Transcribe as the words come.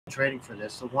training for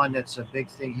this. The one that's a big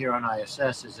thing here on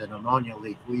ISS is an ammonia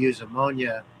leak. We use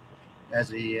ammonia as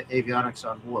the avionics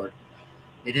on board.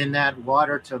 And in that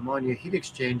water to ammonia heat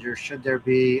exchanger, should there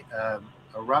be a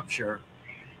rupture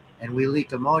and we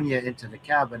leak ammonia into the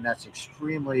cabin, that's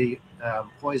extremely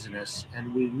poisonous.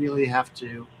 And we really have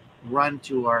to run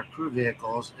to our crew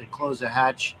vehicles and close the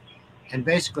hatch and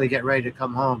basically get ready to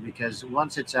come home, because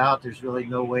once it's out, there's really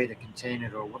no way to contain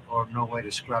it or no way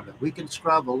to scrub it. We can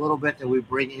scrub a little bit that we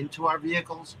bring into our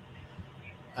vehicles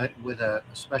with a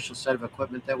special set of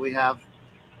equipment that we have,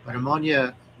 but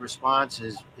ammonia response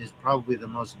is probably the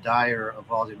most dire of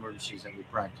all the emergencies that we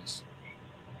practice.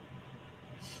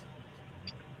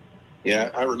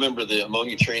 Yeah, I remember the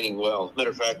ammonia training well. As a matter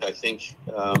of fact, I think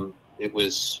it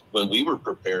was when we were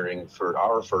preparing for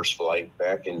our first flight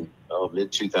back in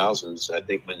mid-2000s, I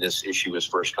think, when this issue was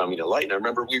first coming to light. And I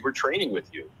remember we were training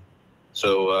with you.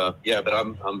 So, yeah, but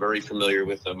I'm very familiar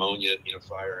with ammonia,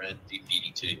 fire and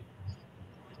DPDT.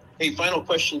 Hey, final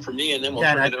question for me, and then we'll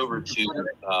turn it over to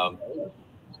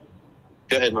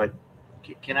go ahead, Mike.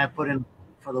 Can I put in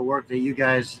for the work that you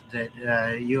guys,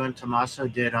 you and Tommaso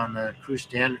did on the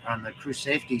crew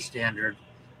safety standard,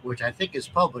 which I think is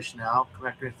published now.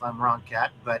 Correct me if I'm wrong,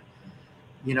 Kat. But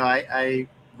I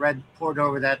poured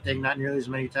over that thing not nearly as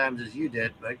many times as you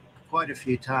did, but quite a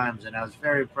few times, and I was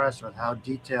very impressed with how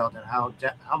detailed and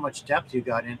how much depth you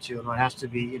got into, and what has to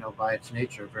be, by its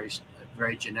nature, a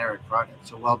very generic product.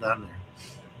 So well done there.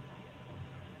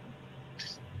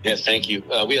 Yes, thank you.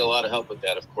 We had a lot of help with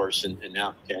that, of course, and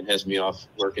now Kat has me off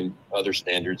working other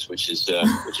standards, which has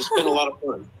been a lot of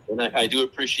fun. And I do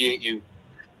appreciate you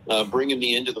bringing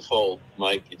me into the fold,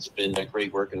 Mike. It's been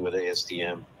great working with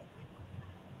ASTM.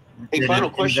 Hey,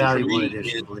 final question for me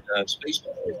is space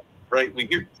debris. Right,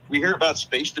 we hear about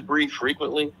space debris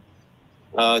frequently.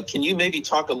 Can you maybe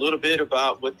talk a little bit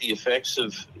about what the effects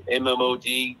of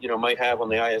MMOD, might have on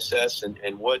the ISS,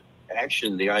 and what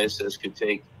action the ISS could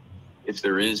take if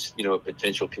there is, a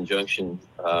potential conjunction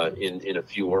in a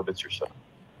few orbits or so?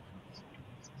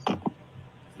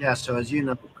 Yeah, so as you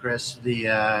know, Chris,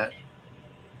 there's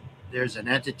an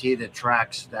entity that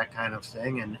tracks that kind of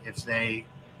thing, and if they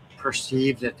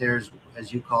perceive that there's,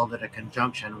 as you called it, a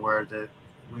conjunction where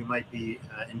we might be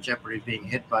in jeopardy of being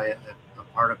hit by a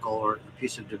particle or a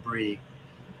piece of debris,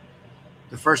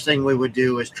 the first thing we would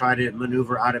do is try to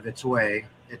maneuver out of its way.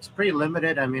 It's pretty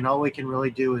limited. I mean, all we can really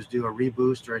do is do a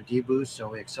reboost or a deboost. So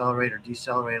we accelerate or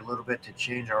decelerate a little bit to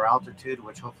change our altitude,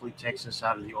 which hopefully takes us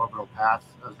out of the orbital path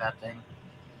of that thing.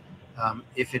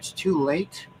 If it's too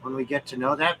late when we get to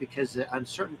know that, because the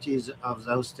uncertainties of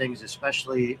those things,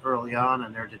 especially early on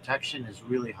in their detection, is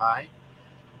really high.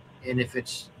 And if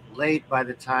it's late by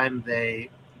the time they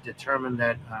determine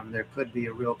that there could be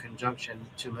a real conjunction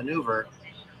to maneuver,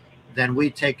 then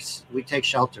we take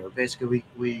shelter. Basically,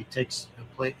 we take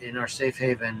a place in our safe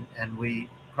haven and we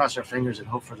cross our fingers and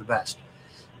hope for the best.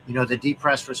 The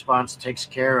depressed response takes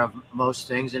care of most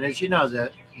things. And as you know,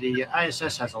 the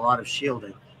ISS has a lot of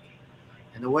shielding.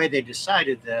 And the way they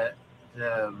decided the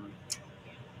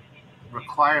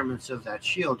requirements of that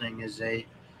shielding is they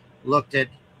looked at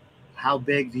how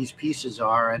big these pieces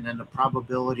are, and then the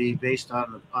probability based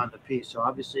on the piece. So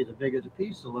obviously, the bigger the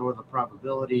piece, the lower the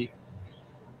probability.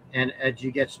 And as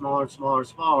you get smaller and smaller and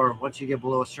smaller, once you get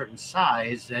below a certain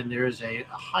size, then there's a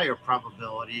higher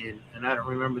probability. And I don't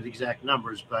remember the exact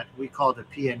numbers, but we called it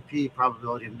PNP,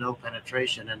 probability of no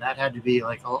penetration. And that had to be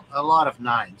like a lot of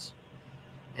nines.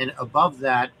 And above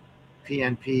that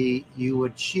PNP, you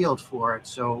would shield for it.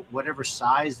 So whatever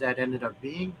size that ended up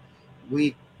being,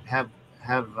 we have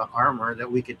armor that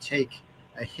we could take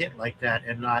a hit like that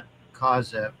and not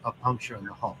cause a puncture in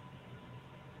the hull.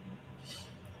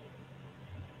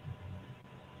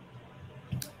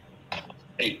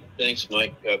 Hey, thanks,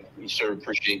 Mike. We sort of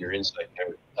appreciate your insight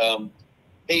there.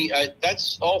 Hey,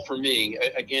 that's all for me.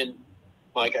 Again,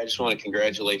 Mike, I just want to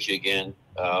congratulate you again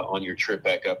on your trip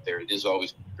back up there. It is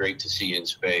always great to see you in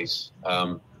space.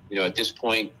 At this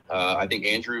point, I think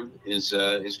Andrew is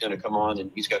going to come on, and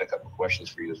he's got a couple of questions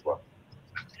for you as well.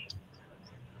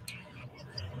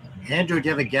 Andrew, do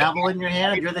you have a gavel in your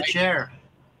hand? You're the chair.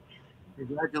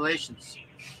 Congratulations.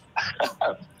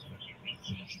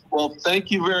 Well,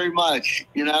 thank you very much.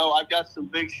 I've got some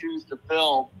big shoes to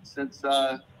fill since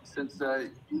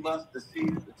you left the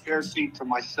chair seat to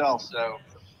myself. So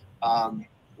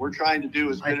we're trying to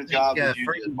do as good a job as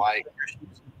you did, Mike.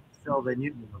 Phil, than you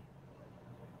do.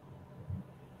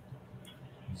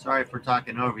 Sorry for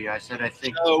talking over you. I said I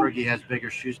think Fergie has bigger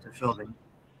shoes to fill than you.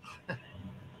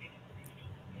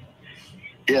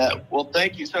 Yeah, well,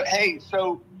 thank you. So, hey,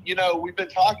 we've been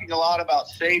talking a lot about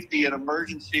safety and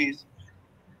emergencies.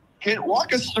 Can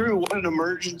walk us through what an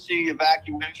emergency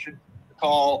evacuation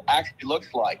call actually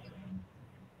looks like?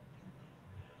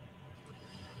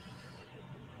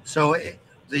 So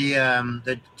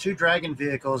the two Dragon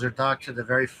vehicles are docked to the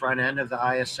very front end of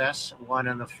the ISS, one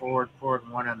on the forward port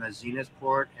and one on the zenith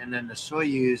port, and then the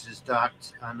Soyuz is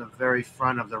docked on the very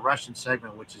front of the Russian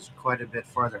segment, which is quite a bit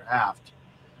farther aft.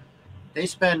 They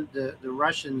spend the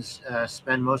Russians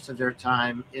spend most of their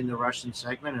time in the Russian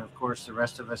segment, and of course the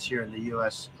rest of us here in the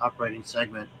U.S. operating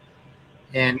segment.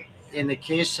 And in the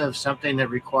case of something that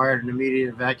required an immediate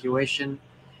evacuation,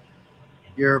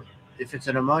 if it's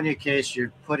an ammonia case,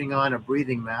 you're putting on a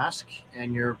breathing mask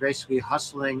and you're basically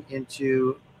hustling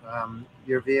into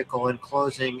your vehicle and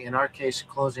closing, in our case,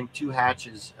 closing two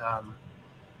hatches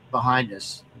behind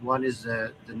us. One is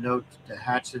the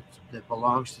hatch that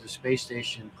belongs to the space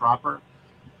station proper.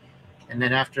 And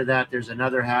then after that, there's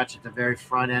another hatch at the very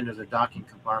front end of the docking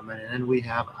compartment. And then we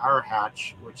have our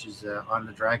hatch, which is on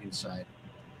the Dragon side.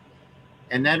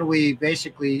 And then we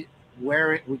basically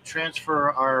we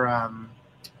transfer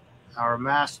our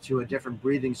mask to a different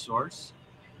breathing source.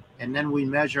 And then we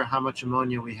measure how much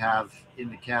ammonia we have in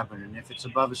the cabin. And if it's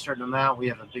above a certain amount, we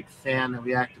have a big fan that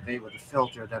we activate with a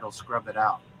filter that'll scrub it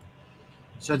out.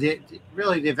 So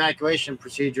really the evacuation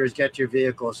procedure is get to your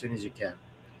vehicle as soon as you can.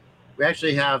 We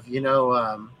actually have,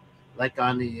 like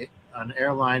on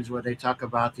airlines where they talk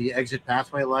about the exit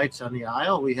pathway lights on the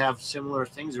aisle, we have similar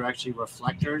things. They're actually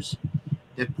reflectors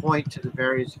that point to the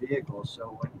various vehicles.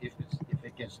 So if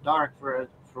it gets dark for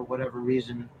whatever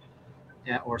reason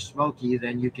or smoky,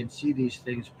 then you can see these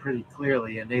things pretty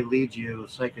clearly, and they lead you.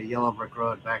 It's like a yellow brick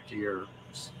road back to your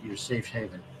safe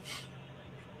haven.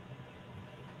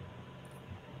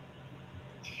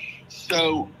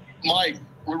 So, Mike,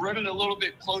 we're running a little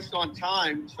bit close on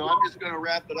time, so I'm just going to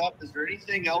wrap it up. Is there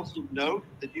anything else of note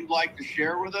that you'd like to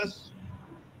share with us?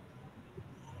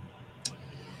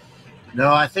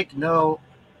 No, I think no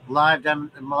live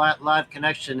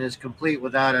connection is complete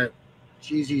without a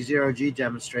cheesy zero-G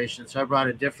demonstration. So I brought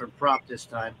a different prop this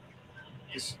time.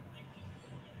 This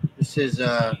is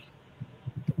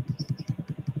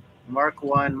Mark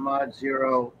 1 Mod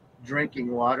 0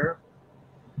 drinking water,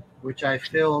 which I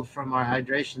filled from our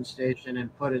hydration station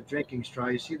and put a drinking straw.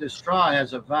 You see the straw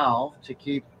has a valve to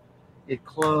keep it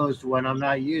closed when I'm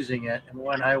not using it. And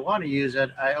when I want to use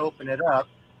it, I open it up.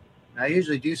 And I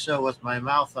usually do so with my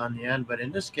mouth on the end, but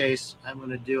in this case, I'm going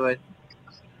to do it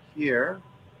here.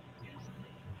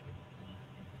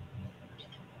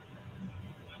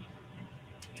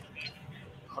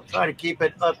 I'll try to keep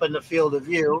it up in the field of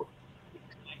view.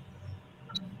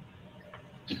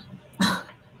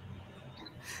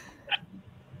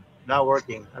 Not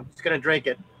working. I'm just going to drink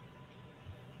it.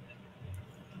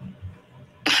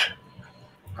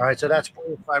 All right, so that's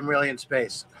proof I'm really in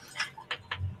space.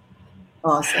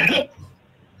 Awesome.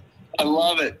 I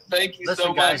love it. Thank you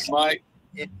so much, Mike.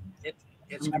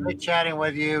 It's great chatting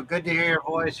with you. Good to hear your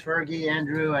voice, Fergie,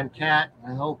 Andrew, and Kat.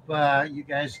 I hope you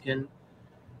guys can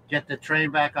get the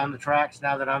train back on the tracks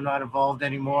now that I'm not involved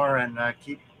anymore, and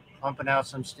keep pumping out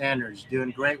some standards.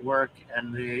 Doing great work,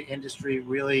 and the industry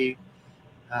really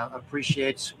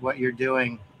appreciates what you're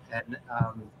doing and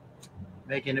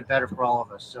making it better for all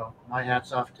of us. So my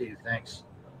hat's off to you. Thanks.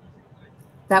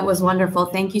 That was wonderful.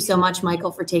 Thank you so much, Michael,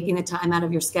 for taking the time out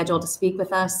of your schedule to speak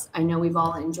with us. I know we've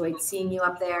all enjoyed seeing you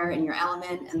up there in your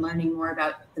element and learning more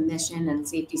about the mission and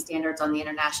safety standards on the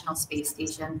International Space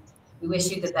Station. We wish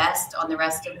you the best on the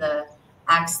rest of the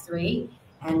Acts 3,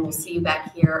 and we'll see you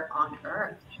back here on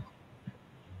Earth.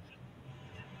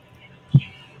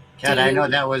 Kat, I know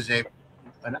that was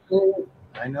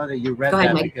I know that you read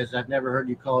that because I've never heard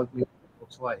you call me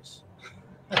twice.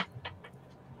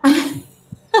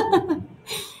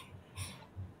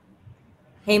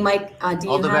 Hey, Mike, do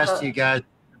you all the best to you guys.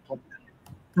 Go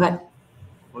ahead. What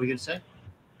were you going to say?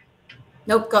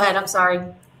 Nope, go ahead. I'm sorry.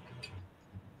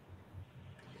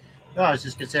 No, I was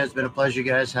just going to say it's been a pleasure,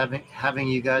 guys, having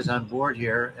you guys on board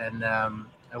here, and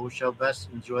I wish you all the best.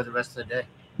 Enjoy the rest of the day.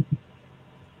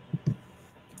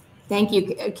 Thank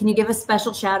you. Can you give a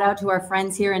special shout out to our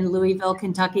friends here in Louisville,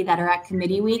 Kentucky that are at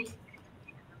committee week?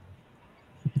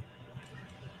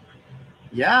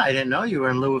 Yeah, I didn't know you were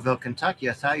in Louisville, Kentucky.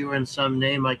 I thought you were in some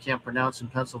name I can't pronounce in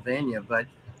Pennsylvania, but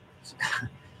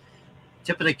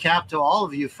tip of the cap to all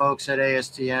of you folks at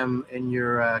ASTM in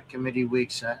your committee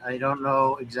weeks. I don't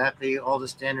know exactly all the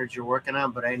standards you're working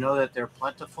on, but I know that they're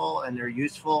plentiful and they're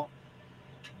useful,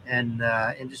 and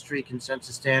industry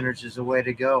consensus standards is a way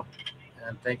to go.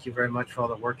 And thank you very much for all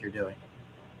the work you're doing.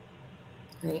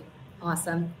 Great.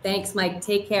 Awesome. Thanks, Mike.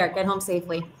 Take care. Get home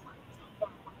safely.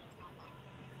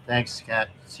 Thanks, Kat.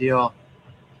 See you all.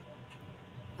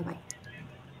 Bye-bye.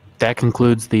 That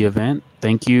concludes the event.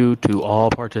 Thank you to all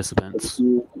participants.